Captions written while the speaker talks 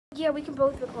Yeah, we can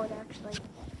both record actually.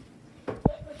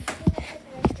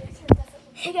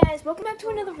 Hey guys, welcome back to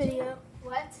another video.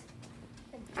 What?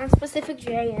 I'm Specific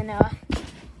J and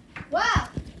Wow!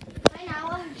 Hi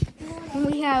Nala.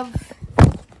 we have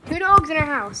 2 dogs in our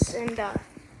house and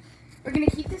we're gonna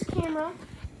keep this camera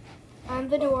on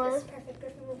the door. This is perfect.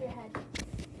 Griffin, move your head.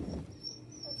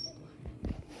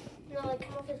 No, like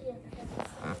come over here.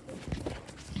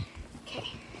 Okay.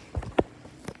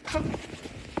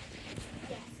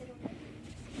 Yeah, sit over there.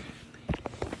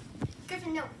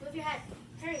 Griffin, no, move your head.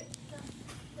 Hurry. Go.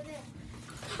 Go there.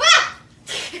 Ah!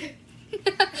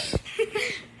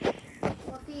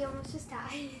 Wolfie almost just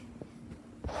died.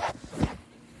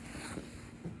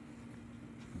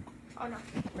 Oh no.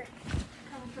 Frick.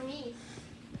 Coming for me.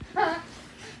 Hi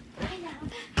now.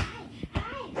 Hi.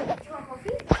 Hi. Do you want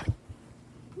Wolfie?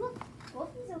 Look,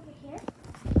 Wolfie's over here.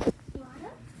 You want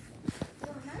him? You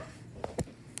want him?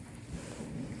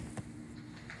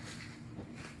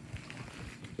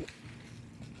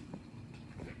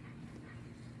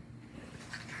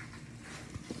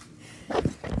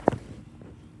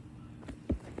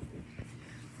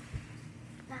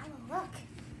 Nala, look.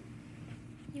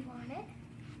 You want it?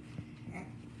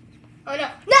 Oh no.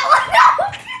 No!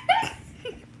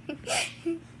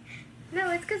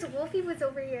 No, it's because Wolfie was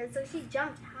over here, so she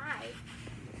jumped high.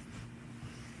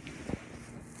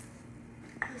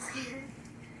 I'm scared.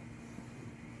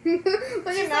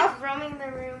 Look She's at that. like roaming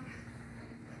the room.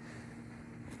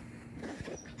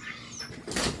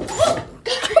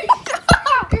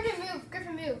 Griffin, move.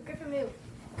 Griffin, move. Griffin, move.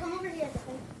 Come over here,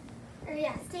 Griffin. Or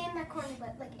yeah, stay in that corner,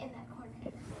 but like in that corner.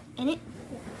 In it?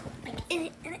 Yeah. Like in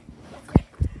it, in it. Okay.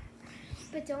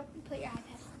 But don't put your iPad on.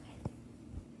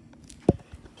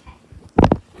 Okay.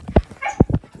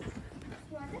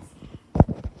 You want this?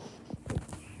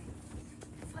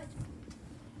 What?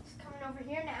 She's coming over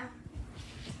here now.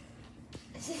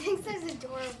 She thinks there's a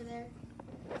door over there.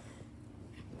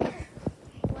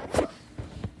 What?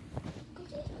 Go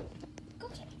get it. Go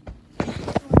get it. You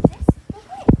want this? Go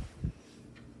get it.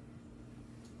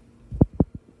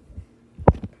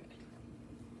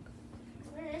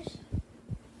 Where is she?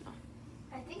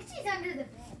 I think she's under the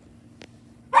bed.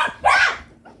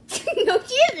 No,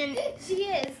 she isn't. She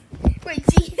is. Wait,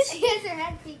 she is. She has her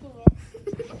head peeking it.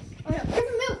 Oh no,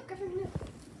 Griffin, move! Griffin, move!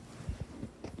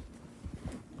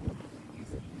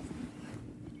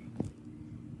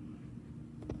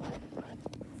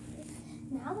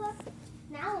 Nala,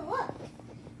 Nala, look!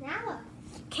 Nala,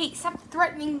 Kate, stop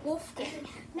threatening Wolfgang.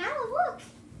 Nala, look!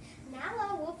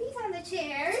 Nala, Wolfie's on the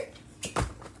chair.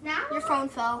 Nala, Your phone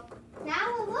fell.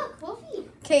 Nala, look, Wolfie,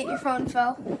 Kate, your phone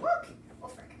fell. look! Oh,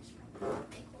 frick, I should probably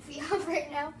pick Wolfie up right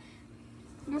now.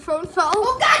 Your phone fell.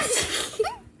 Oh God!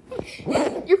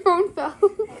 Your phone fell. I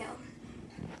know.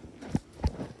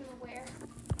 Where?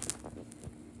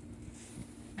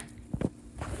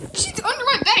 She's under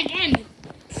my bed again.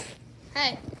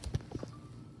 Hey,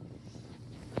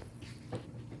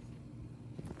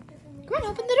 come on,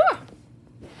 open the door.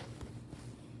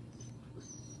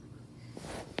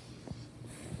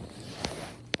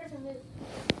 Griffin, move.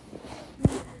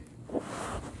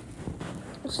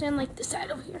 We'll stand like this side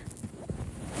over here.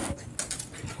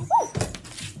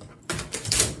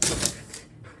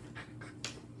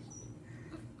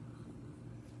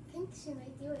 I think she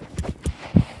might do it.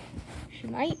 She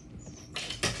might.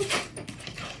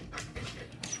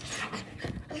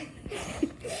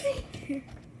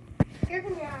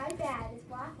 Griffin, your iPad is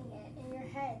blocking it in your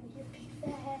head. You picked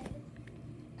the head.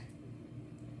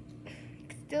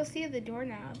 Still see the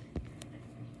doorknob.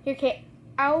 Here, Kate.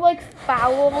 I'll like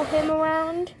follow him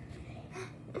around.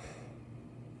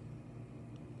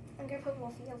 I'm gonna put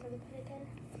Wolfie over the bed again.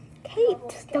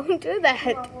 Kate, don't do that.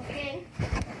 Come on, Wolfgang.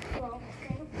 Come on,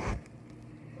 Wolfgang.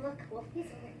 Look, Wolfie's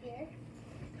over here.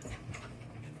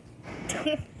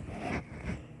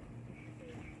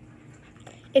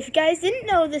 If you guys didn't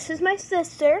know, this is my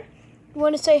sister. You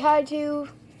want to say hi to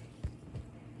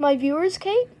my viewers,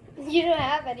 Kate? You don't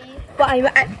have any. But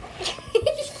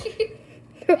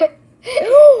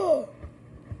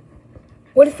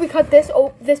what if we cut this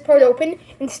part open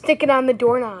and stick it on the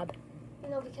doorknob?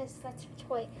 No, because that's her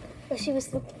toy. But she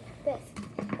was looking at this.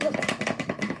 Look.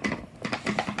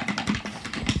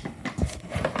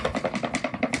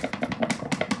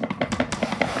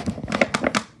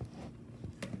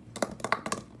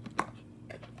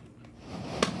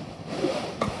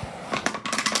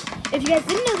 If you guys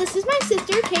didn't know, this is my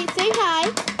sister, Kate. Say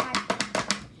hi.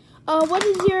 Hi. What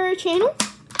is your channel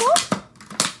called?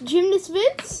 Gymnast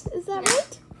Vids? Is that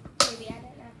right? Maybe, I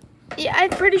don't know. Yeah, I'm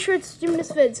pretty sure it's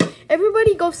Gymnast Vids.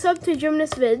 Everybody go sub to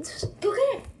Gymnast Vids. Go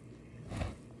get it.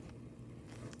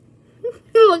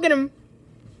 Look at him.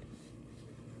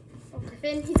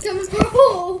 Griffin. He's coming for a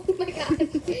hole. Oh my gosh.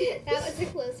 That was a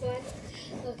close one.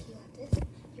 Look, you want this?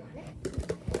 You want it?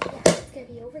 Yeah, it's going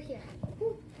to be over here.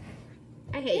 Ooh.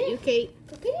 I hate you, Kate.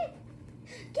 Go get it.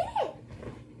 Get it.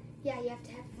 Yeah, you have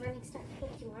to have running start.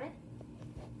 Look, you want it?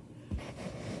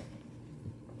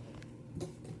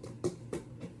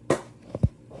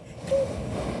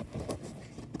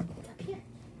 It's up here.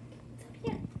 It's up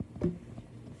here. You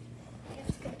have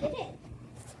to go get it.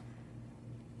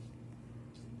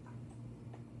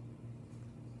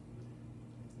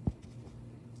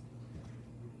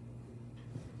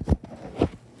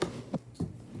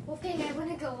 Wolfgang, I want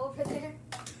to go over there.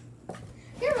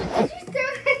 Here, did you throw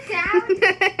it down?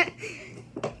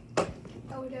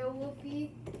 Oh no,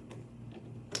 Wolfie.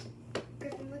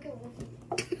 Griffin, look at Wolfie.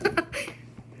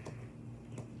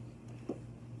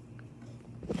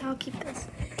 I'll keep this.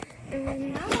 And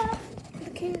then Nala.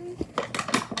 okay.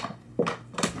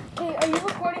 Okay, are you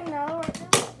recording now right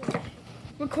now?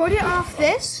 Record it off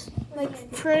this, like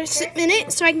for a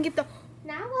minute, so I can get the.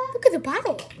 Nala. Look at the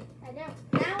bottle. I know.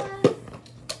 Nala.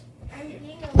 I'm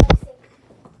being a lipstick.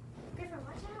 Griffin,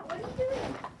 watch out. What are you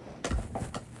doing?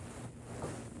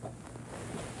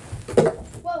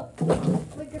 Whoa.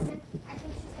 Wait, Griffin. I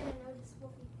think she's going to notice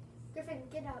Wolfie. Griffin,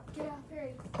 get up. Get up.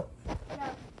 Hurry. Get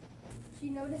up. She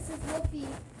notices Wolfie.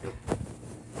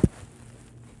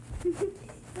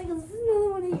 Like, this is another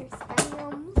one of your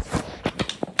spams.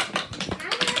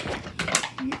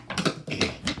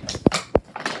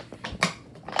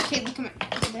 Okay, look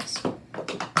at this.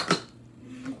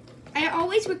 I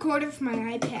always record it from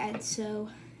my iPad, so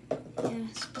yeah,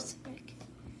 specific.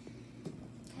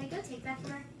 Can I go take that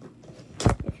from her?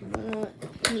 If you want,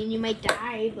 I mean, you might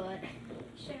die, but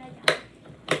Should I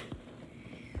die?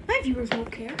 my viewers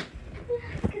won't care.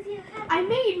 Because you have. I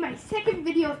made my second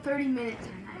video 30 minutes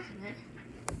on accident.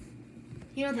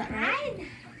 You know that, right?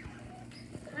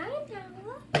 Hi,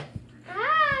 Nala.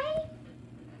 Hi.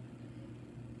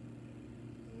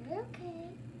 It's okay.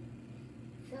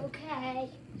 It's okay.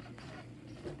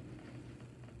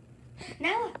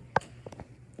 Nala.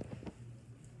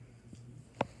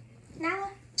 Nala.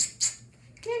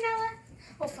 Come here, Nala.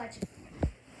 Oh, fudge.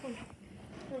 Oh, no.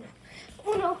 Oh, no.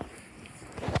 Oh, no.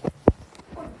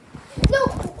 No.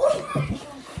 Oh, my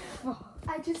God.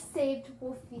 I just saved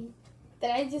Wolfie.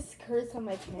 Did I just curse on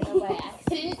my channel by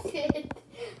accident?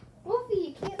 Wolfie,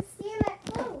 you can't stand that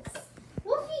close.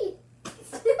 Wolfie!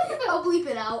 I'll bleep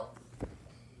it out.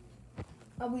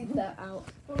 I'll bleep that out.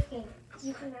 Wolfgang,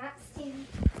 you cannot stand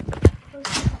close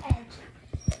to the edge.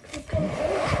 It's going to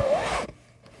hurt.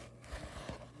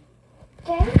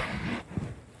 Okay?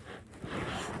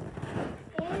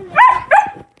 And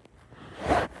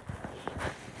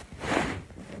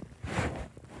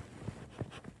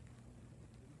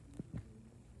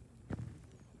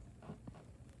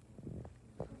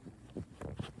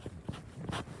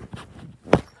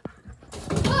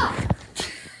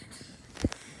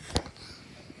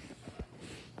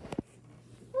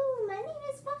ooh, my name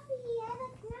is Buffy. I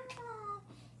like Nala.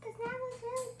 Because Nala's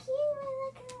really cute. I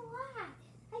like her a lot.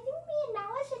 I think me and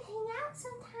Nala should hang out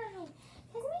sometime.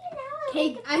 Because me and Nala Okay,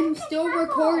 make a I'm perfect still couple.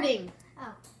 recording.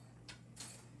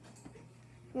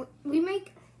 Oh. We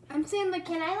make. I'm saying like.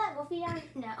 Can I let Wolfie down?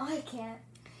 No, I can't.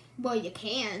 Well, you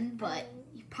can, but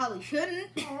you probably shouldn't.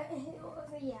 Yeah, I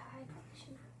probably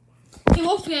shouldn't. Hey,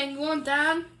 Wolfgang, you want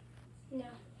down? No.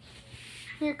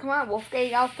 Here, come on,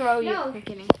 Wolfgang. I'll throw you. No. I'm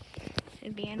kidding.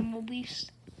 It'd be animal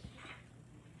beast.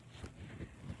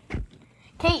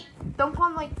 Kate, don't go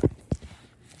on like,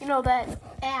 you know, that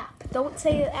app. Don't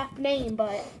say the app name,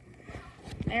 but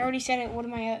I already said it in one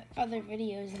of my other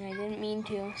videos and I didn't mean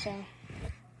to, so.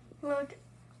 Look.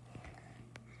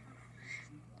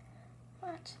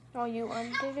 What? Oh, you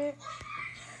undid it?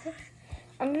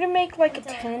 I'm gonna make like a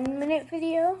 10-minute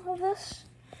video of this.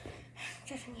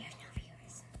 Griffin, you have no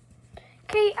viewers.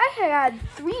 Okay, I had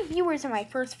 3 viewers in my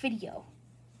first video.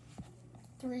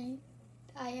 3.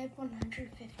 I had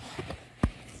 150.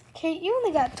 Okay, you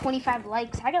only got 25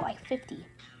 likes. I got like 50.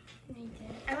 I did.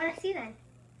 I want to see that.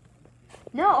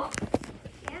 No.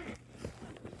 Yeah.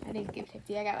 I didn't get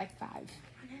 50. I got like 5.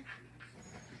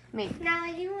 Maybe. Now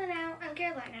you went out. I'm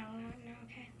good right now. No,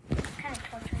 okay. It's kind of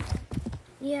torture.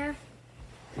 Yeah.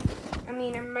 I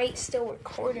mean, I might still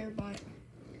record her, but.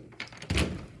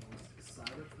 Side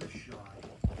of the shot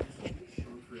is only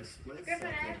shown for a split Griffin,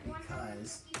 I second have one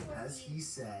because, as he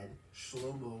said,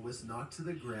 Shlomo was knocked to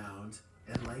the ground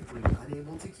and likely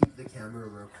unable to keep the camera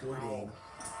recording.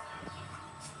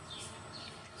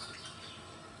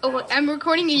 Oh, I'm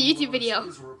recording a YouTube video.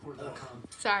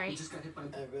 Sorry.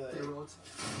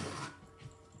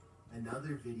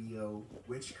 Another video,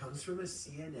 which comes from a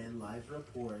CNN live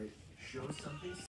report, shows something